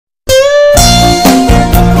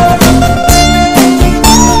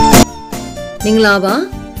Minglaba,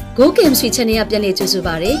 Go Chemistry Channel ပြန်လည်ကြိုဆို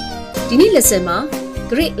ပါရစေ။ဒီနေ့ lesson မှာ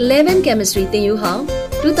Grade 11 Chemistry သင်ယူဟောင်း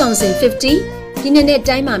2015ဒီနေ့နဲ့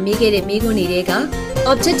တိုင်းမှာမေးခဲ့တဲ့မေးခွန်းတွေက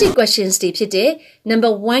objective questions တွေဖြစ်တဲ့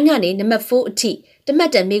number 1ကနေ number 4အထိတမှ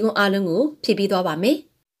တ်တမ်းမေးခွန်းအားလုံးကိုဖြည့်ပြီးသွားပါမယ်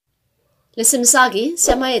။ lesson စခင်ဆ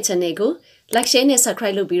ရာမရဲ့ channel ကို like share နဲ့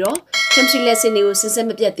subscribe လုပ်ပြီးတော့ chemistry lesson တွေကိုစဉ်ဆက်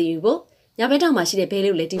မပြတ်သိယူဖို့ညဘက်တောင်မှာရှိတဲ့ bell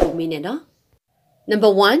လေးကိုလည်းတီးဖို့မေးနေနော်။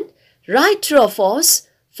 Number 1, write true or false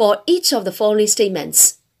for each of the following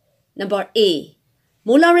statements. Number A.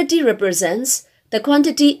 Molarity represents the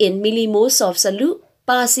quantity in millimoles of solute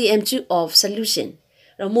per cm cube of solution.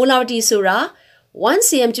 Molarity ဆိုတာ 1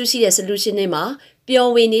 cm cube ရှိတဲ့ solution ထဲမှာ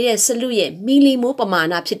ပျော်ဝင်နေတဲ့ solute ရဲ့ millimole ပမာ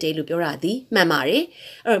ဏဖြစ်တယ်လို့ပြောတာဒီမှန်ပါတယ်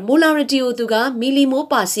။အဲ့တော့ molarity ကိုသူက millimole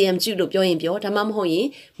per cm cube လို့ပြောရင်ပြောဒါမှမဟုတ်ရင်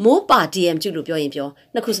mole per dm cube လို့ပြောရင်ပြော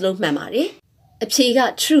နှစ်ခုစလုံးမှန်ပါတယ်။အဖြေက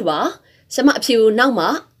true ပါ။ကျွန်မအဖြေကိုနောက်မှာ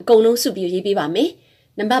အကုန်လုံးစုပြီးရေးပေးပါမယ်။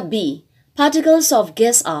 Number B. Particles of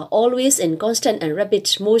gas are always in constant and rapid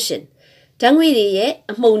motion. ဓာတ်ငွေ့တွေရဲ့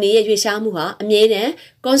အမှုန်တွေရဲ့ရွေ့ရှားမှုဟာအမြဲတမ်း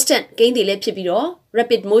constant ကိန်းတွေလည်းဖြစ်ပြီးတော့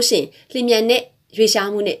rapid motion လျင်မြန်တဲ့ရွေ့ရှား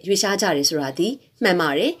မှုနဲ့ရွေ့ရှားကြတယ်ဆိုတာဒီမှန်ပါ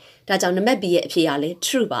တယ်။ဒါကြောင့်နံပါတ် B ရဲ့အဖြေကလည်း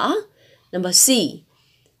true ပါ။ Number C.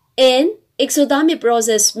 An exothermic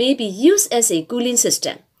process may be used as a cooling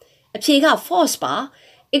system. အဖြေက false ပါ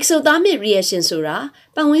။ exothermic reaction ဆိုတာ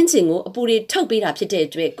ပတ်ဝန်းကျင်ကိုအပူတွေထုတ်ပေးတာဖြစ်တဲ့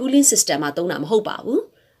အတွက် cooling system မှာသုံးတာမဟုတ်ပါဘူး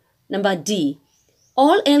။ Number D.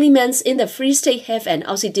 All elements in the free state have an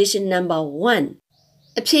oxidation number 1.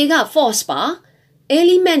 အဖြေက false ပါ။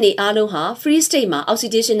 element တွေအားလုံးဟာ free state မှာ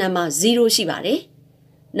oxidation number 0 ရှိပါတယ်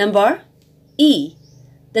။ Number E.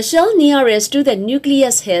 The shell nearest to the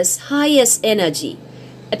nucleus has highest energy.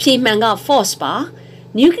 အဖြေမှန်က false ပါ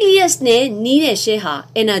။ nucleus နဲ့နီးတဲ့ shell ဟာ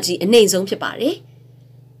energy အနိမ့်ဆုံးဖြစ်ပါတယ်။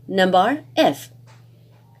 Number F.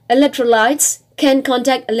 Electrolytes can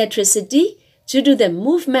conduct electricity due to the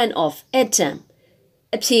movement of atom.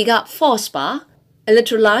 အဖြေက false ပါ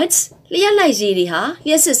electrolytes လျှက်လိုက်ရည်တွေဟာ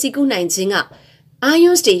လျှက်စစ်စီးကူးနိုင်ခြင်းက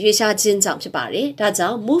ions တွေရွေ့ရှားခြင်းကြောင့်ဖြစ်ပါတယ်ဒါကြော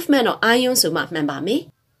င့် movement of ions ဆိုမှမှန်ပါမယ်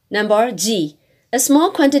Number G. A small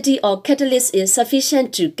quantity of catalyst is sufficient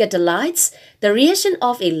to catalyze the reaction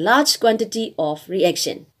of a large quantity of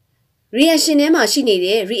reaction. reaction ထဲမှာရှိနေ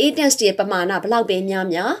တဲ့ reactants တွေပမာဏဘလောက်ပဲများ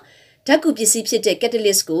များဓာတ်ကူပစ္စည်းဖြစ်တဲ့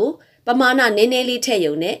catalyst ကိုပမာဏနည်းနည်းလေးထည့်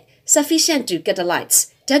ရုံနဲ့ sufficient to catalyze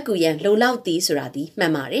ဓာတ်ကူရန်လုံလောက်သည်ဆိုတာဒီမှ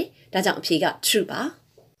န်ပါတယ်ဒါကြောင့်အဖြေက true ပါ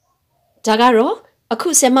ဒါကတော့အခု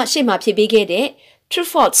ဆရာမရှေ့မှာဖြေပေးခဲ့တဲ့ true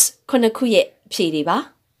false ခုနှစ်ခုရဲ့အဖြေတွေပါ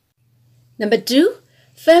Number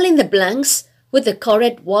 2 fill in the blanks with the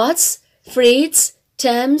correct words phrases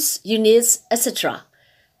terms units etc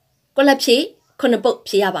ကိုလက်ဖြေခုနှစ်ပုတ်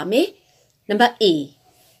ဖြေရပါမယ် Number A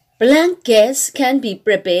blank gas can be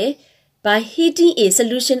prepared by heating a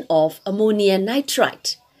solution of ammonium nitrate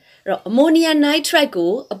ammonium nitrate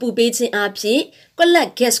ကိုအပူပေးခြင်းအပြင်ကွက်လက်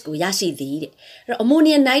gas ကိုရရှိသည်တဲ့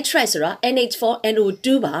ammonium nitrate ဆိုတာ NH4NO2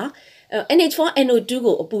 ပါ NH4NO2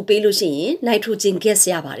 ကိုအပူပေးလို့ရှိရင် nitrogen gas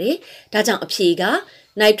ရပါတယ်ဒါကြောင့်အဖြေက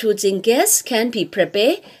nitrogen gas can be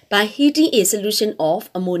prepared by heating a solution of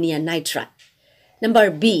ammonium nitrate Number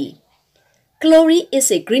B chlorine is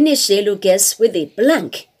a greenish yellow gas with a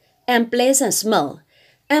blank and pleasant smell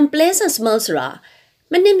unpleasant smell ဆိုတာ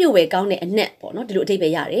မနစ်မြို့ဝဲကောင်းတဲ့အနက်ပေါ့နော်ဒီလိုအဓိပ္ပာ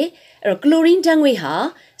ယ်ရတယ်အဲ့တော့ chlorine ဓာတ်ငွေ့ဟာ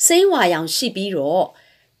စိမ်းဝါရောင်ရှိပြီးတော့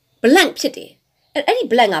blank ဖြစ်တယ်အဲ့ဒီ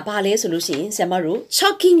blank ကဘာလဲဆိုလို့ရှိရင်ဆရာမတို့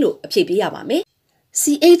chalking လို့အဖြေပေးရပါမယ်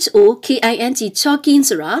CHOKING chalking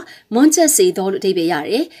ဆိုတာမွန်းချက်စေသောလို့အဓိပ္ပာယ်ရ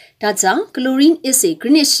တယ်ဒါကြောင့် chlorine is a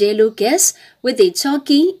greenish yellow gas with a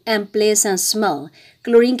chalky and pleasant smell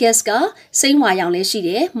chlorine gas ကစိမ်းဝါရောင်လည်းရှိတ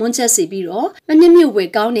ယ်မွန်းချက်စေပြီးတော့မနစ်မြို့ဝဲ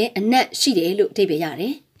ကောင်းတဲ့အနက်ရှိတယ်လို့အဓိပ္ပာယ်ရတ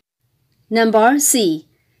ယ်Number C.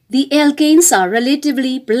 The alkanes are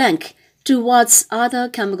relatively blank towards other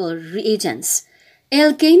chemical reagents.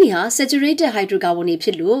 Alkane တွေဟာ saturated hydrocarbon တွေဖြ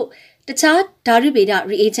စ်လို့တခြားဓာတုဗေဒ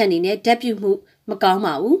reagent တွေနဲ့ဓာတ်ပြုမှုမကောင်း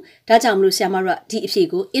ပါဘူး။ဒါကြောင့်မလို့ဆရာမတို့ကဒီအဖြေ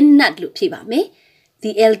ကို inert လို့ဖြေပါမယ်။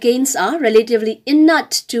 The alkanes are relatively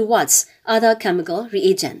inert towards other chemical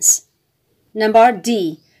reagents. Number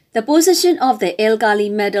D. The position of the alkali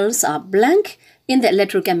metals are blank in the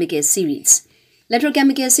electrochemical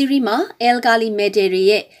series.Electrochemical series မှာ alkali metal တွေ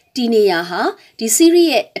ရဲ့တည်နေရာဟာဒီ series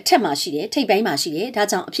ရဲ့အထက်မှာရှိတယ်ထိပ်ပိုင်းမှာရှိတယ်ဒါ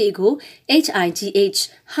ကြောင့်အဖြေကို HIGH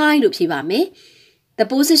high လို့ဖြေပါမယ် The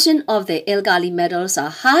position of the alkali metals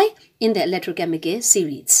are high in the electrochemical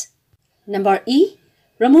series Number E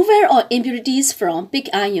removal of impurities from pig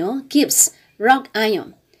iron gives rock iron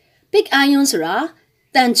Pig iron ဆိုတာ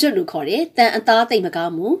တန်ကျွတ်လို့ခေါ်တယ်တန်အသားသိပ်မကော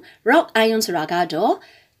င်းဘူး rock iron ဆိုတာကတော့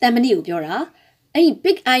တန်မဏိကိုပြောတာအဲ့ဒီ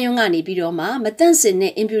big ion ကနေပြီးတော့မှမတန့်စင်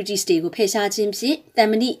တဲ့ impurities တွေကိုဖယ်ရှားခြင်းဖြင့်တန်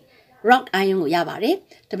မဏိ rock ion ကိုရပါတယ်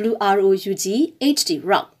WROUG HD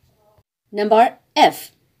rock Number F.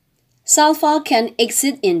 Sulfur can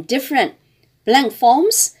exist in different blank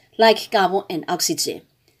forms like carbon and oxygen.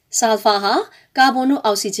 Sulfur ဟာ carbon နဲ့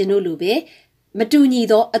oxygen တို့လိုပဲမတူညီ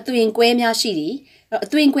သောအသွင်ကွဲများရှိသည်အ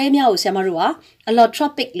သွင်ကွဲများကိုဆရာမတို့က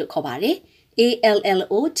allotropic လို့ခေါ်ပါတယ်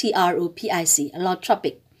ALLOTROPIC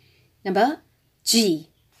allotropic. Number G.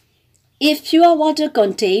 If pure water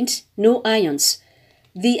contained no ions,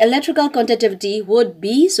 the electrical conductivity would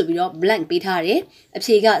be ဆိုပြီးတော့ blank ပေးထားတယ်အ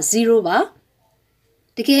ဖြေက0ပါ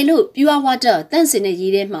တကယ်လို့ pure water တန့်စင်တဲ့ရေ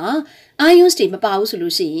ထဲမှာ ions တွေမပါဘူးဆို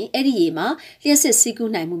လို့ရှိရင်အဲ့ဒီရေမှာလျှက်စစ်စီး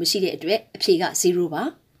ကူးနိုင်မှုမရှိတဲ့အတွက်အဖြေက0ပါ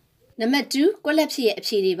Number 2 ကွက်လက်ဖြစ်ရဲ့အ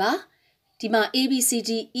ဖြေတွေပါဒီမှာ A B C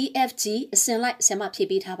D E F G အစဉ်လိုက်ဆရာမဖြေ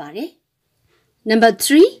ပေးထားပါတယ် Number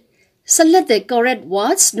 3 select the correct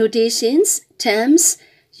words notations terms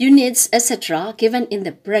units etc given in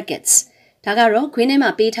the brackets ဒါကတော့ခွင်းထဲမှာ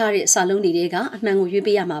ပေးထားတဲ့စာလုံးတွေကအမှန်ကိုရွေး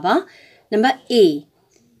ပေးရမှာပါ Number A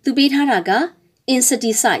သူပေးထားတာက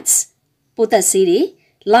insecticides ပိုးသက်ဆေးတွေ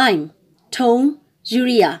lime, tone,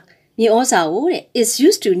 urea မြေဩဇာကိုတဲ့ is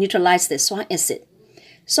used to neutralize the soy acid.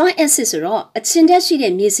 Soy acid ဆိုတော့အချင်းတက်ရှိ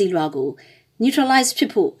တဲ့မြေစီလွှာကို neutralize ဖြ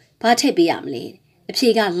စ်ဖို့ဘာထည့်ပေးရမလဲအဖြေ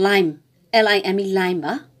က lime, L-I-M-E lime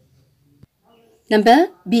ပါ Number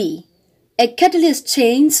B. A catalyst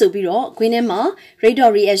change ဆိုပြီးတော့ခွင်းထဲမှာ rate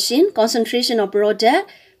of reaction, concentration of product,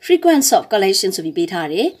 frequency of collection ဆိုပြီးပေးထား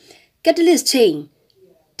တယ် catalyst change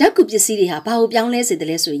ဓာတ်ကူပစ္စည်းတွေဟာဘာကိုပြောင်းလဲစေတယ်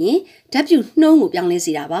လဲဆိုရင်ဓာတ်ပြုနှုံးကိုပြောင်းလဲ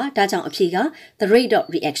စေတာပါဒါကြောင့်အဖြေက the rate of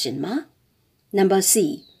reaction မှာ Number C.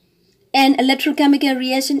 An electrochemical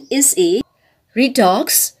reaction is a redox,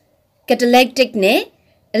 catalytic နဲ့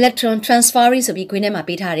electron transferring ဆိုပြီးခွင်းထဲမှာ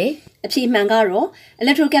ပေးထားတယ်အဖြေမှန်ကတော့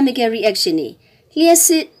electrochemical reaction တွေလျှက်စ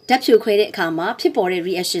စ်ဓာတ်ဖြိုခွဲတဲ့အခါမှာဖြစ်ပေါ်တဲ့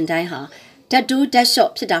reaction တိုင်းဟာဓာတ်တိုးဓာတ်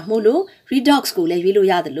လျှော့ဖြစ်တာမို့လို့ redox ကိုလည်းရွေးလို့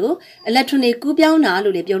ရတယ်လို့ electron တွေကူးပြောင်းတာ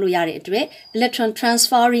လို့လည်းပြောလို့ရတဲ့အတွက် electron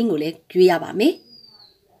transferring ကိုလည်းရွေးရပါမယ်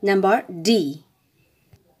Number D.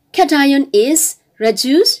 Cation is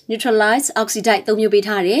reduce, neutralize, oxidize သုံးမျိုးပေး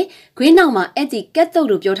ထားတယ်။ခွင်းနောက်မှာအဲ့ဒီ cathode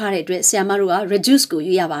လို့ပြောထားတဲ့အတွက်ဆရာမတို့က reduce ကို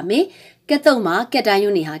ရွေးရပါမယ်။ cathode မှာ cation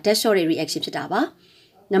တွေဟာဓာတ်လျှော့တဲ့ reaction ဖြစ်တာပါ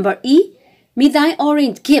Number E. Methyl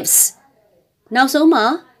orange gives နောက်ဆုံးမှာ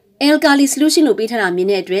alkali solution လို့ပေးထားတာမြင်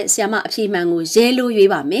တဲ့အတွက်ဆရာမအဖြေမှန်ကို yellow ရွေး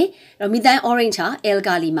ပါမယ်။အဲ့တော့ methyl orange ဟာ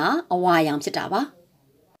alkali မှာအဝါရောင်ဖြစ်တာပါ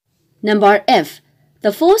Number F.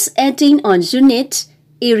 The force acting on unit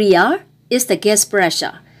area is the gas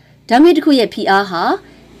pressure. ဓာတ်မြစ်တစ်ခုရဲ့ဖိအားဟာ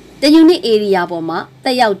တ unit area ပေါ်မှာတ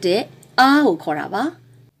က်ရောက်တဲ့အားကိုခေါ်တာပါ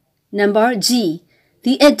Number G.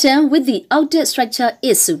 The atom with the outer structure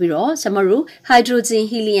is ဆိုပြီးတော့ဆရာမတို့ hydrogen,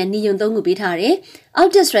 helium, neon သုံးခုပေးထားတယ်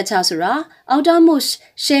outer structure ဆိုတာ outermost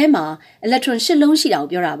shell မှာ electron 8လုံးရှိတာကို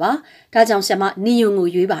ပြောတာပါဒါကြောင့်ဆရာမ neon ကို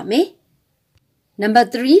ရွေးပါမယ် Number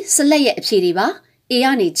 3 select ရဲ့အဖြေတွေပါ A က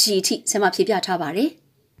နေ G အထိဆရာမဖြေပြထားပါတယ်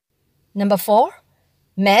Number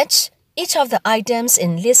 4 match each of the items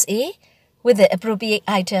in list A with the appropriate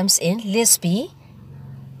items in list B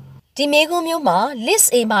ဒီမေးခွန်းမျိုးမှာ list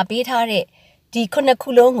A မှာပေးထားတဲ့ဒီခုနှစ်ခု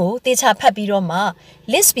လုံးကိုတေချာဖတ်ပြီးတော့မှ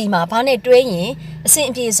list B မှာဘာနဲ့တွဲရင်အဆင့်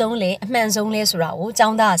အပြေဆုံးလဲအမှန်ဆုံးလဲဆိုတာကိုကျော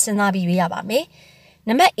င်းသားစဉ်းစားပြီးရွေးရပါမယ်။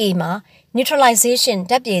နံပါတ် A မှာ neutralization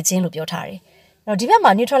ဓာတ်ပြေခြင်းလို့ပြောထားတယ်။အဲ့တော့ဒီဘက်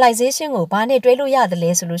မှာ neutralization ကိုဘာနဲ့တွဲလို့ရတယ်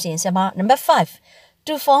လဲဆိုလို့ရှိရင်ဆရာမ number 5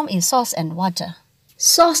 to form a sauce and water.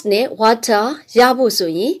 Sauce နဲ့ water ရဖို့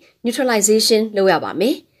ဆိုရင် neutralization လုပ်ရပါမ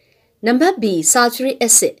ယ်။ Number B sulfuric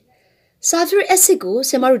acid. Sulfuric acid ကို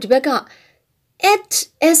ဆရာမတို့ဒီဘက်ကact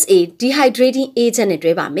as a dehydrating agent နဲ့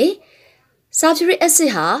တွဲပါမယ် Sulfuric acid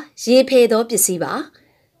ဟာရေဖယ်သောပစ္စည်းပါ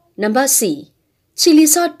Number C chili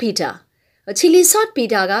saltpeter chili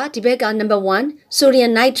saltpeter ကဒီဘက်က number 1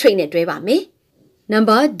 sodium nitrate နဲ့တွဲပါမယ်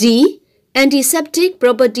Number D antiseptic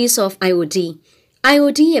properties of iodine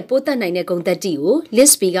iodine ရဲ့ပိုးသတ်နိုင်တဲ့ဂုဏ်သတ္တိကို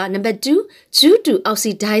list B က number 2 due to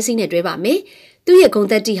oxidizing နဲ့တွဲပါမယ်သူ့ရဲ့ဂုဏ်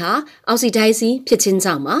သတ္တိဟာ oxidizing ဖြစ်ခြင်း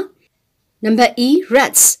ကြောင့်ပါ Number E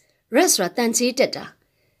rats rats ဆိုတာတန်ချေးတက်တာ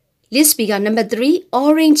list B က number 3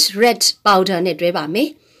 orange red powder နဲ့တွဲပါမယ်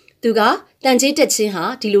သူကတန်ချေးတက်ခြင်းဟာ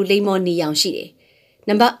ဒီလိုလိမ္မော်နေအောင်ရှိတယ်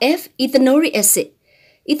Number F ethanolic acid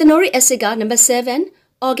ethanolic acid က number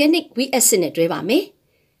 7 organic wheat acid နဲ့တွဲပါမယ်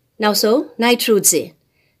နောက်ဆုံး nitrogen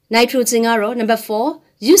nitrogen ကတော့ number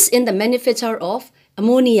 4 used in the manufacture of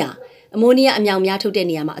ammonia ammonia အမြောင်များထုတ်တဲ့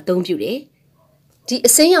နေရာမှာအသုံးပြုတယ်ဒီ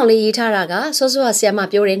အစိမ်းရောင်လေးရေးထားတာကစောစောကဆရာမ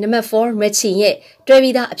ပြောတဲ့ number 4 matching ရဲ့တွဲ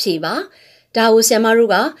ပြီးသားအဖြေပါဒါကိုဆရာမတို့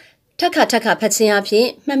ကထပ်ခါဖတ်ခြင်းအပြင်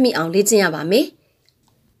မှတ်မိအောင်လေ့ကျင့်ရပါမယ်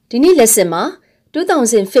ဒီနေ့ lesson မှာ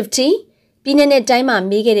2015ပြည်내နဲ့တိုင်းမှာ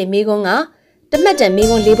မေးခဲ့တဲ့မေးခွန်းကတမတ်တန်မေး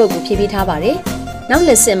ခွန်း၄ပုဒ်ကိုဖြေပေးထားပါတယ်နောက်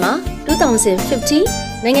lesson မှာ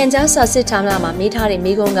2015နိုင်ငံခြားစာစစ်ဌာနမှာမေးထားတဲ့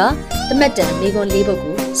မေးခွန်းကတမတ်တန်မေးခွန်း၄ပုဒ်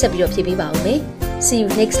ကိုဆက်ပြီးတော့ဖြေပေးပါဦးမယ် See you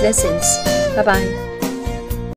next lessons. Bye bye.